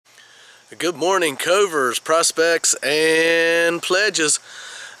Good morning, Covers, prospects, and pledges.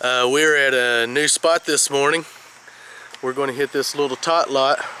 We're at a new spot this morning. We're going to hit this little tot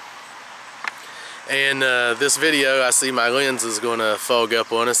lot. And this video, I see my lens is going to fog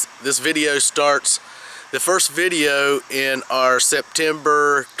up on us. This video starts the first video in our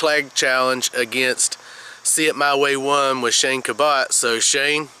September clad challenge against See It My Way 1 with Shane Cabot. So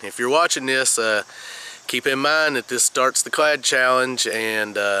Shane, if you're watching this, keep in mind that this starts the clad challenge,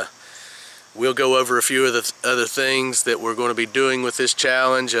 and we'll go over a few of the other things that we're going to be doing with this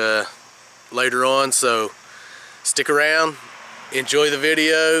challenge later on. So stick around, enjoy the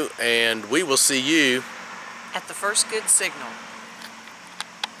video, and we will see you at the first good signal.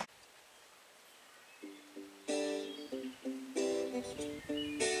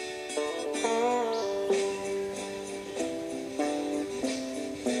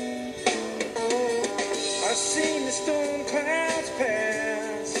 I've seen the storm clouds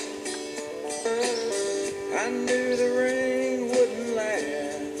pass. I knew the rain wouldn't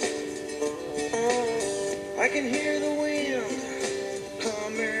last. I can hear the wind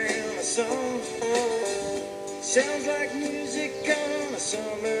humming a song. Sounds like music on a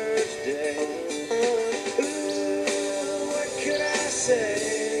summer's day. Ooh, what could I say?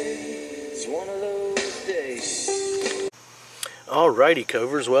 It's one of those days. Alrighty,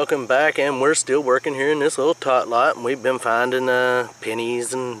 Covers, welcome back, and we're still working here in this little tot lot, and we've been finding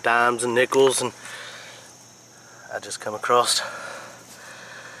pennies and dimes and nickels, and I just come across a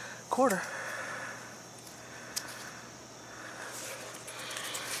quarter,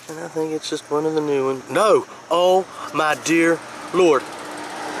 and I think it's just one of the new ones. No! Oh my dear Lord!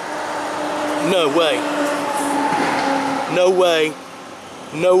 No way! No way!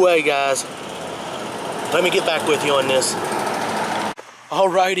 No way, guys! Let me get back with you on this.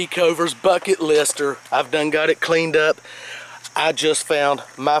 Alrighty, Covers, Bucketlister. I've done got it cleaned up. I just found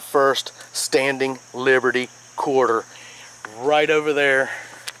my first standing Liberty quarter right over there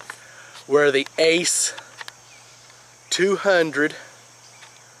where the Ace 200,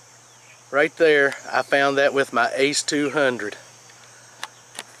 right there, I found that with my Ace 200.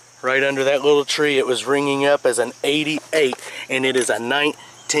 Right under that little tree. It was ringing up as an 88, and it is a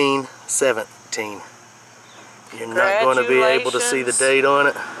 1917. You're not going to be able to see the date on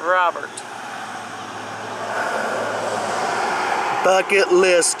it. Robert.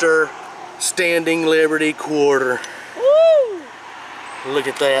 Bucketlister Standing Liberty quarter. Woo! Look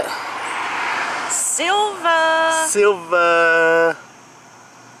at that. Silver. Silver.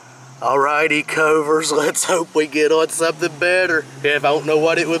 Alrighty, Covers, let's hope we get on something better. If I don't know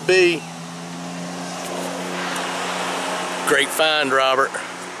what it would be. Great find, Robert.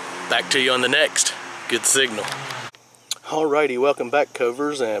 Back to you on the next good signal. Alrighty, welcome back,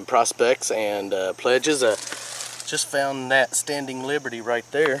 Covers and prospects and pledges. Just found that Standing Liberty right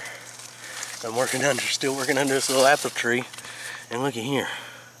there. I'm still working under this little apple tree. And looky here.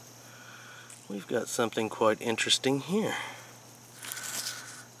 We've got something quite interesting here.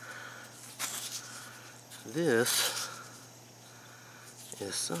 This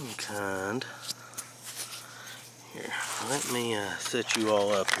is some kind. Here, let me set you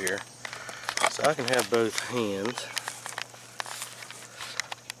all up here so I can have both hands.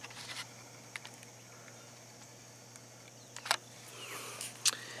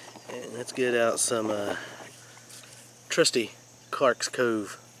 And let's get out some trusty Clark's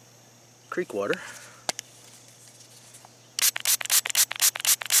Cove creek water.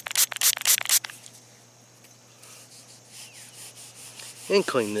 And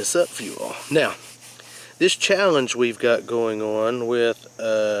clean this up for you all. Now, this challenge we've got going on with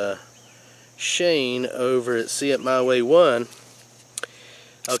Shane over at See It My Way 1.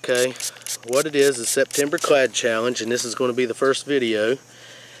 Okay, what it is September clad challenge, and this is going to be the first video.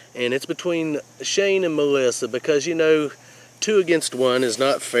 And it's between Shane and Melissa, because you know 2 against 1 is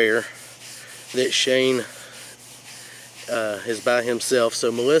not fair. That Shane is by himself,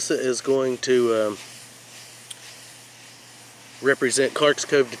 so Melissa is going to represent Clark's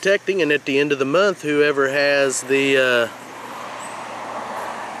Cove Detecting, and at the end of the month, whoever has the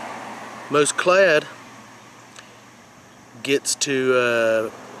most clad gets to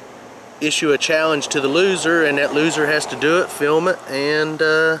issue a challenge to the loser, and that loser has to do it, film it, and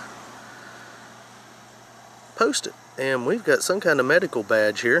post it. And we've got some kind of medical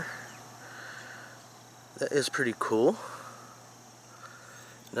badge here. That is pretty cool.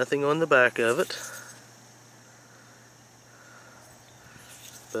 Nothing on the back of it.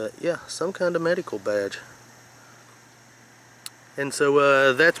 But yeah, some kind of medical badge. And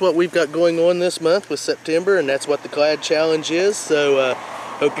so that's what we've got going on this month with September, and that's what the clad challenge is. So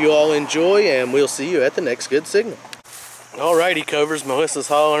hope you all enjoy, and we'll see you at the next good signal. Alrighty, Covers, Melissa's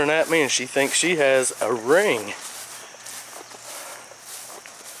hollering at me and she thinks she has a ring.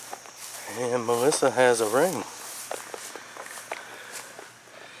 And Melissa has a ring.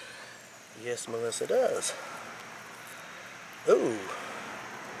 Yes, Melissa does. Ooh.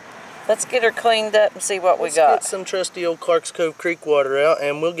 Let's get her cleaned up and see what we Let's got. get some trusty old Clark's Cove Creek water out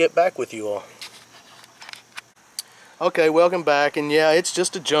and we'll get back with you all. Okay, welcome back, and yeah, it's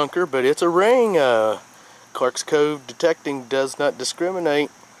just a junker, but it's a ring. Clark's Cove detecting does not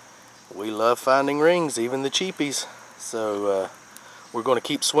discriminate. We love finding rings, even the cheapies. So we're going to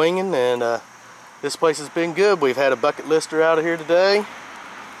keep swinging, and this place has been good. We've had a Bucketlister out of here today.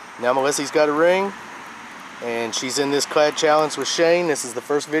 Now Melissa's got a ring, and she's in this clad challenge with Shane. This is the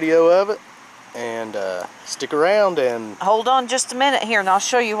first video of it, and stick around and hold on just a minute here, and I'll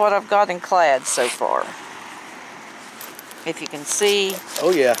show you what I've got in clad so far. If you can see, oh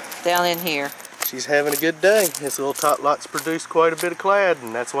yeah, down in here. She's having a good day. This little tot lot's produced quite a bit of clad,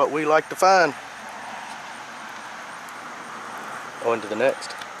 and that's what we like to find. On to the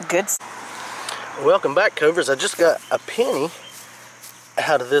next. Good. Welcome back, Covers. I just got a penny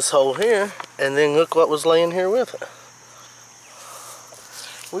out of this hole here, and then look what was laying here with it.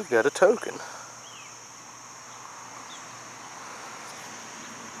 We've got a token.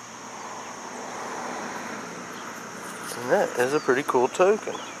 And that is a pretty cool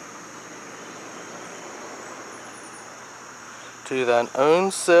token. To thine own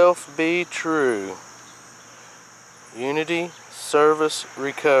self be true. Unity, service,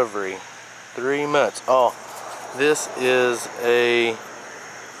 recovery. 3 months. Oh, this is a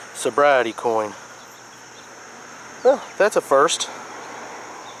sobriety coin. Well, that's a first.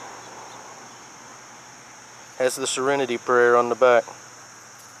 Has the Serenity Prayer on the back.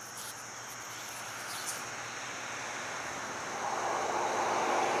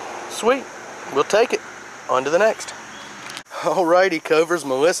 Sweet, we'll take it. On to the next. Alrighty, Covers,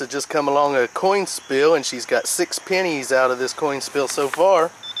 Melissa just come along a coin spill, and she's got 6 pennies out of this coin spill so far.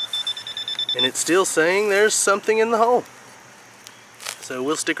 And it's still saying there's something in the hole. So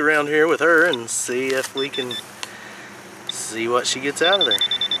we'll stick around here with her and see if we can see what she gets out of there.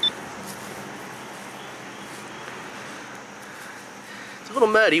 It's a little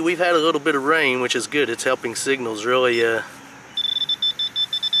muddy. We've had a little bit of rain, which is good. It's helping signals really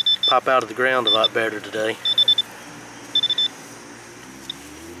pop out of the ground a lot better today.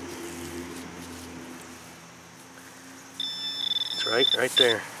 It's right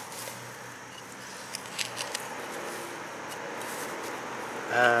there.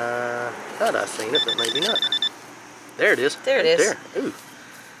 Thought I seen it, but maybe not. There it is. There it is. There. Ooh.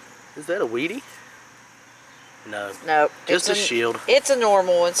 Is that a Wheatie? No. No. Just a shield. It's a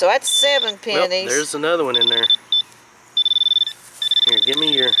normal one, so that's 7 pennies. Well, there's another one in there. Here, give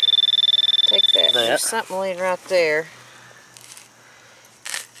me your... Take that. There's something laying right there.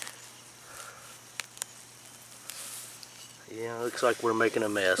 Yeah, looks like we're making a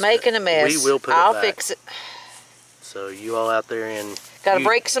mess. Making a mess. We will put it I'll back. fix it. So you all out there in... Gotta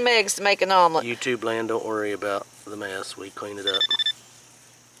break some eggs to make an omelet. YouTube land, don't worry about the mess. We clean it up.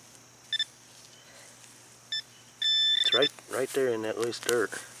 It's right there in that loose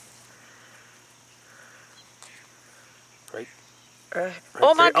dirt. Right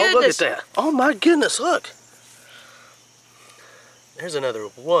oh my there. goodness! Oh, look at that! Oh my goodness! Look. There's another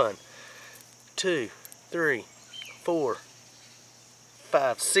 1, 2, 3, 4,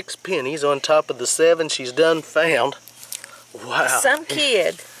 5, 6 pennies on top of the 7 she's done found. Wow. Some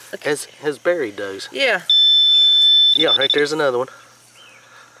kid has buried those. Yeah. Yeah, right there's another one.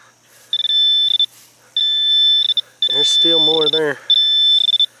 There's still more there.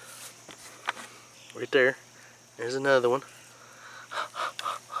 Right there. There's another one.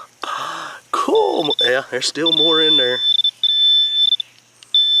 Cool. Yeah, there's still more in there.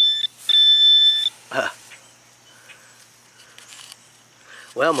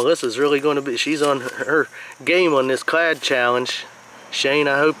 Well, Melissa's really going to be, she's on her game on this clad challenge. Shane,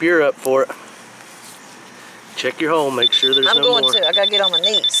 I hope you're up for it. Check your hole, make sure there's no more. I'm going to. I gotta get on my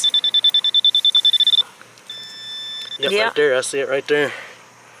knees. Yep, yeah. Right there. I see it right there.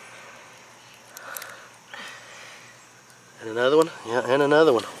 And another one. Yeah, and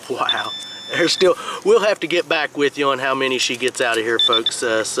another one. Wow. There's still, we'll have to get back with you on how many she gets out of here, folks.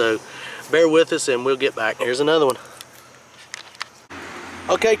 So bear with us and we'll get back. Here's another one.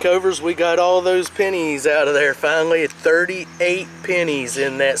 Okay, Covers, we got all those pennies out of there finally. 38 pennies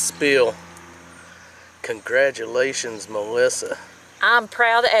in that spill. Congratulations, Melissa. I'm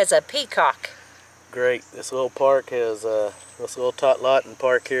proud as a peacock. Great. This little park has, this little tot lot and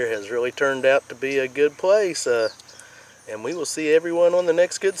park here has really turned out to be a good place. And we will see everyone on the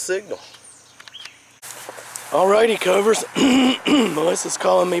next good signal. Alrighty, Covers. Melissa's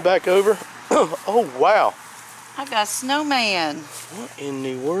calling me back over. Oh, wow. I got a snowman. What in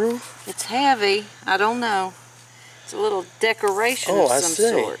the world? It's heavy. I don't know. It's a little decoration of some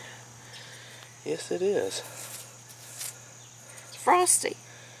sort. Yes, it is. It's frosty.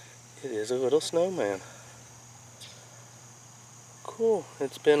 It is a little snowman. Cool.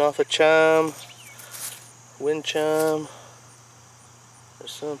 It's been off a chime, wind chime, or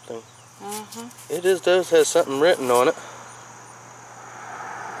something. It does have something written on it.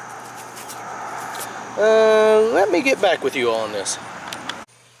 Let me get back with you all on this.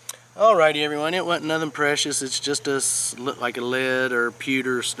 Alrighty, everyone. It wasn't nothing precious. It's just look like a lead or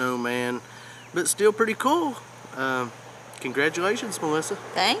pewter snowman, but still pretty cool. Congratulations, Melissa.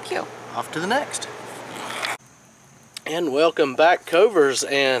 Thank you. Off to the next. And welcome back, Covers.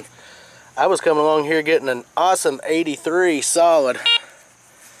 And I was coming along here getting an awesome 83 solid.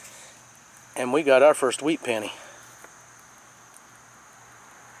 And we got our first wheat penny.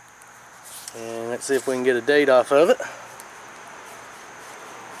 And let's see if we can get a date off of it.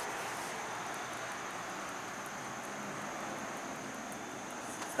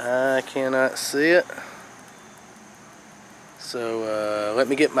 I cannot see it. So let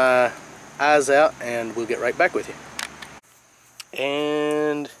me get my eyes out and we'll get right back with you.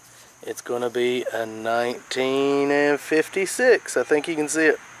 And it's going to be a 1956. I think you can see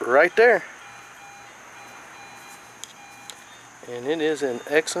it right there. And it is in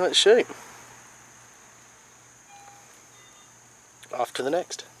excellent shape. Off to the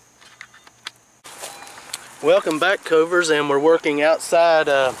next. Welcome back, Covers, and we're working outside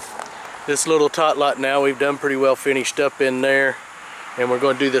this little tot lot now. We've done pretty well finished up in there, and we're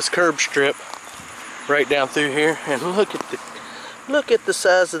going to do this curb strip right down through here. And look at the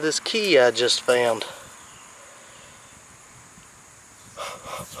size of this key I just found.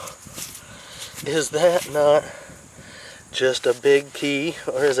 Is that not just a big key,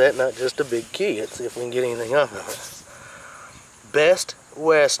 or is that not just a big key? Let's see if we can get anything off of it. Best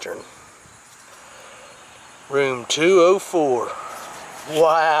Western, room 204.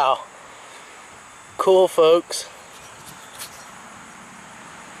 Wow, cool, folks.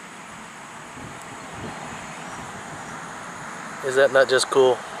 Is that not just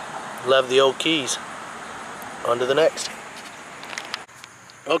cool? Love the old keys. On to the next.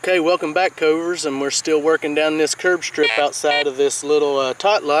 Okay, welcome back, Covers, and we're still working down this curb strip outside of this little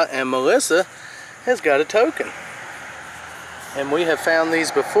tot lot, and Melissa has got a token. And we have found these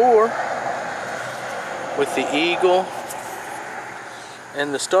before with the eagle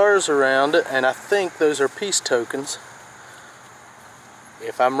and the stars around it, and I think those are peace tokens.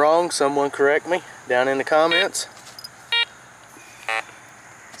 If I'm wrong, someone correct me down in the comments.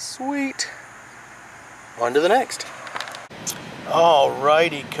 Sweet. On to the next.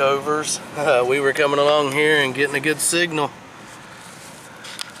 Alrighty, Covers. We were coming along here and getting a good signal.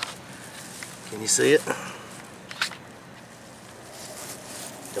 Can you see it?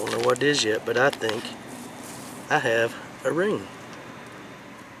 Don't know what it is yet, but I think I have a ring.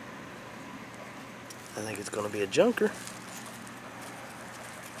 I think it's going to be a junker.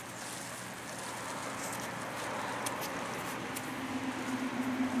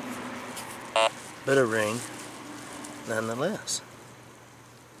 But a ring nonetheless.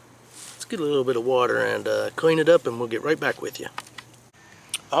 Let's get a little bit of water and clean it up, and we'll get right back with you.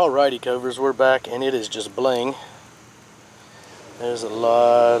 Alrighty, Covers, we're back, and it is just bling. There's a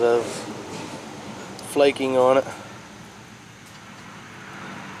lot of flaking on it.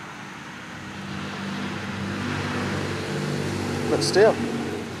 But still,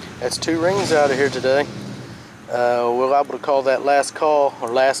 that's 2 rings out of here today. We'll be able to call that last call, or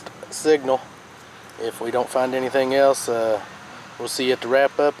last signal. If we don't find anything else, we'll see you at the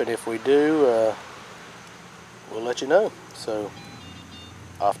wrap up, and if we do, we'll let you know. So,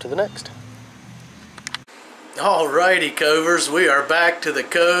 off to the next. Alrighty, Covers, we are back to the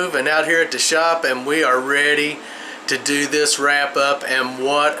Cove and out here at the shop, and we are ready to do this wrap up. And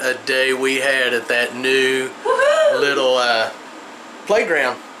what a day we had at that new little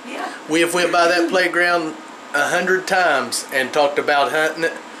playground. Yeah. We have went by that playground 100 times and talked about hunting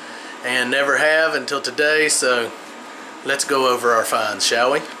it, and never have until today. So let's go over our finds,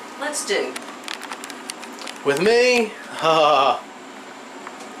 shall we? Let's do. With me,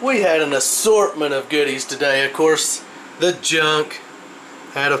 we had an assortment of goodies today. Of course, the junk.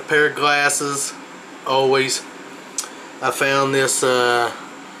 Had a pair of glasses, always. I found this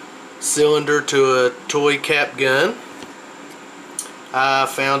cylinder to a toy cap gun. I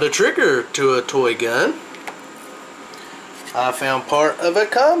found a trigger to a toy gun. I found part of a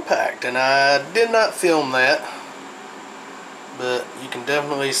compact, and I did not film that, but you can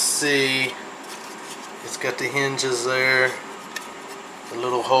definitely see It's got the hinges there, the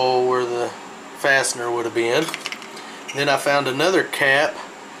little hole where the fastener would have been. Then I found another cap,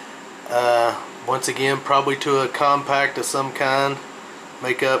 once again probably to a compact of some kind,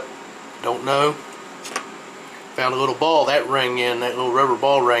 makeup, don't know. Found a little ball that rang in, that little rubber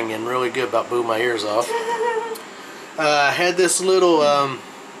ball rang in really good, about blew my ears off. I had this little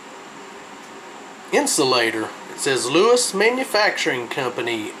insulator. It says Lewis Manufacturing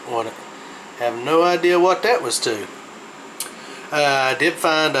Company on it. Have no idea what that was to. I did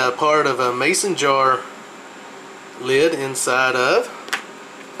find a part of a mason jar lid inside of.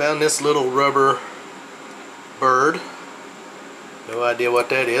 Found this little rubber bird. No idea what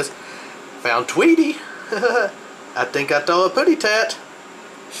that is. Found Tweety. I think I thought a putty tat.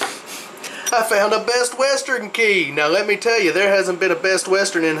 I found a Best Western key. Now let me tell you, there hasn't been a Best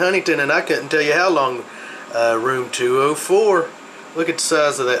Western in Huntington, and I couldn't tell you how long. Room 204. Look at the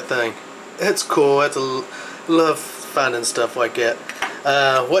size of that thing. It's cool. That's love finding stuff like that.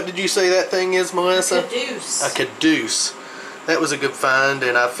 What did you say that thing is, Melissa? A caduce. A caduce. That was a good find,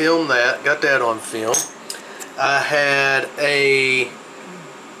 and I filmed that. Got that on film. I had a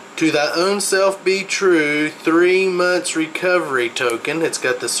To Thy Own Self Be True 3 months recovery token. It's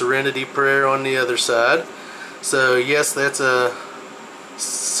got the Serenity Prayer on the other side. So yes, that's a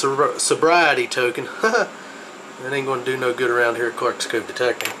sobriety token. That ain't gonna do no good around here at Clark's Cove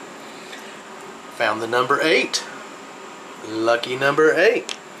Detecting. Found the number 8. Lucky number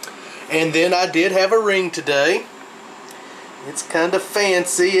 8. And then I did have a ring today. It's kind of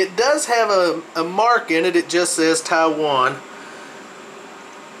fancy. It does have a mark in it. It just says Taiwan.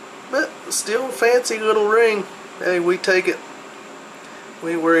 But still a fancy little ring. Hey, we take it.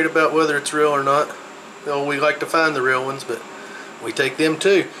 We ain't worried about whether it's real or not. Well, we like to find the real ones, but we take them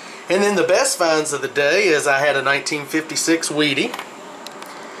too. And then the best finds of the day is I had a 1956 Wheatie.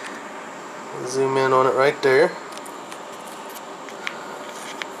 Zoom in on it right there.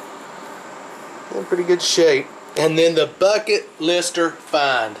 In pretty good shape. And then the Bucketlister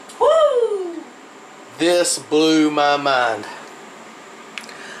find. Woo! This blew my mind.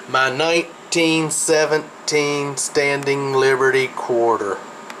 My 1917 Standing Liberty quarter.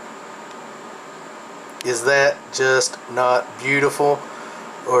 Is that just not beautiful?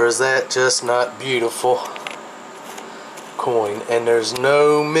 Or is that just not beautiful coin? And there's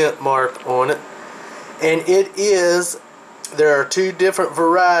no mint mark on it. And it is, there are 2 different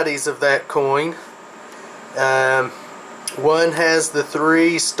varieties of that coin. One has the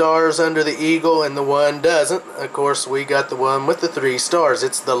 3 stars under the eagle and the one doesn't. Of course, we got the one with the 3 stars.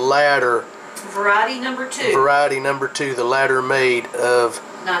 It's the ladder. Variety number 2. Variety number 2, the ladder made of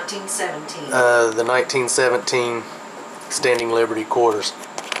 1917. The 1917 Standing Liberty quarters.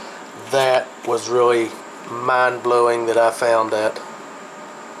 That was really mind-blowing that I found that.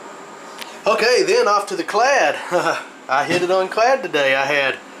 Okay, then off to the clad. I hit it on clad today. I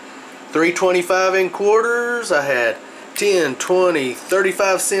had 3 25 in quarters. I had 10, 20,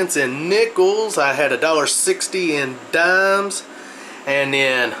 35 cents in nickels. I had $1.60 in dimes. And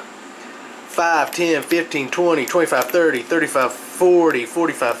then 5, 10, 15, 20, 25, 30, 35, 40,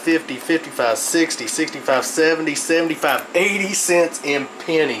 45, 50, 55, 60, 65, 70, 75, 80 cents in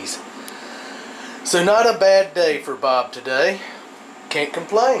pennies. So not a bad day for Bob today. Can't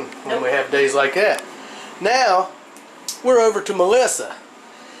complain when we have days like that. Now, we're over to Melissa.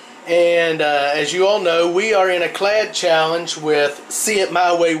 And as you all know, we are in a clad challenge with See It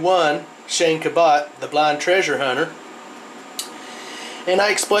My Way 1, Shane Cabot, the blind treasure hunter. And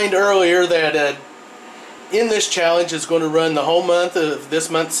I explained earlier that in this challenge is going to run the whole month of this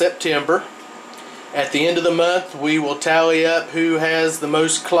month, September. At the end of the month, we will tally up who has the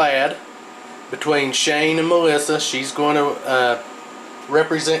most clad between Shane and Melissa. She's going to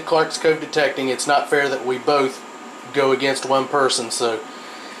represent Clark's Cove Detecting. It's not fair that we both go against one person, so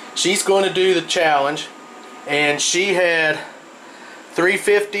she's going to do the challenge. And she had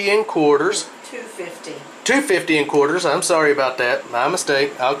 350 in quarters. 250. 250 in quarters. I'm sorry about that. My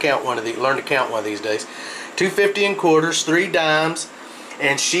mistake. I'll count one of these. Learn to count one of these days. 250 in quarters, 3 dimes,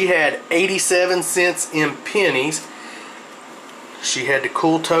 and she had 87 cents in pennies. She had the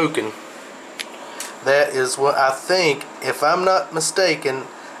cool token. That is what I think, if I'm not mistaken,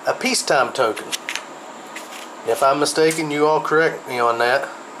 a peacetime token. If I'm mistaken, you all correct me on that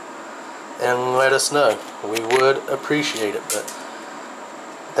and let us know. We would appreciate it, but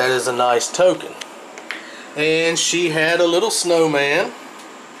that is a nice token. And she had a little snowman,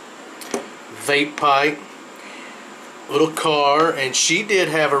 vape pipe, little car, and she did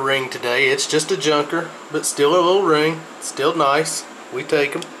have a ring today. It's just a junker, but still a little ring. Still nice. We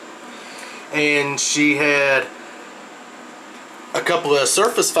take them. And she had a couple of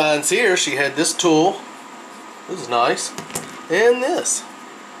surface finds here. She had this tool, This is nice. And this.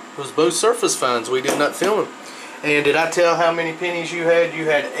 Those both surface finds we did not film them. And did I tell how many pennies you had? You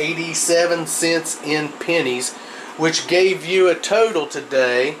had 87 cents in pennies, which gave you a total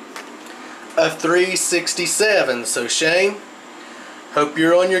today of $3.67. So Shane, hope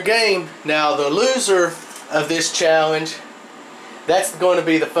you're on your game. Now the loser of this challenge, that's going to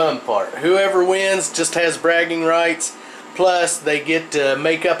be the fun part. Whoever wins just has bragging rights, plus they get to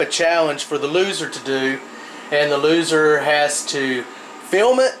make up a challenge for the loser to do, and the loser has to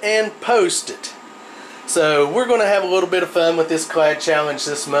film it and post it. So we're going to have a little bit of fun with this clad challenge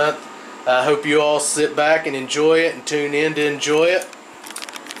this month. I hope you all sit back and enjoy it and tune in to enjoy it.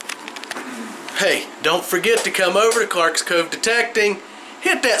 Hey, don't forget to come over to Clark's Cove Detecting,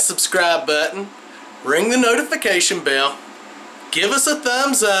 hit that subscribe button, ring the notification bell, give us a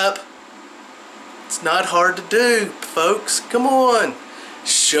thumbs up. It's not hard to do, folks. Come on,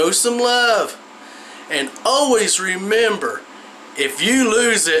 show some love. And always remember, if you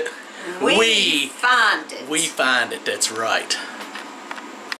lose it, we find it. We find it, that's right.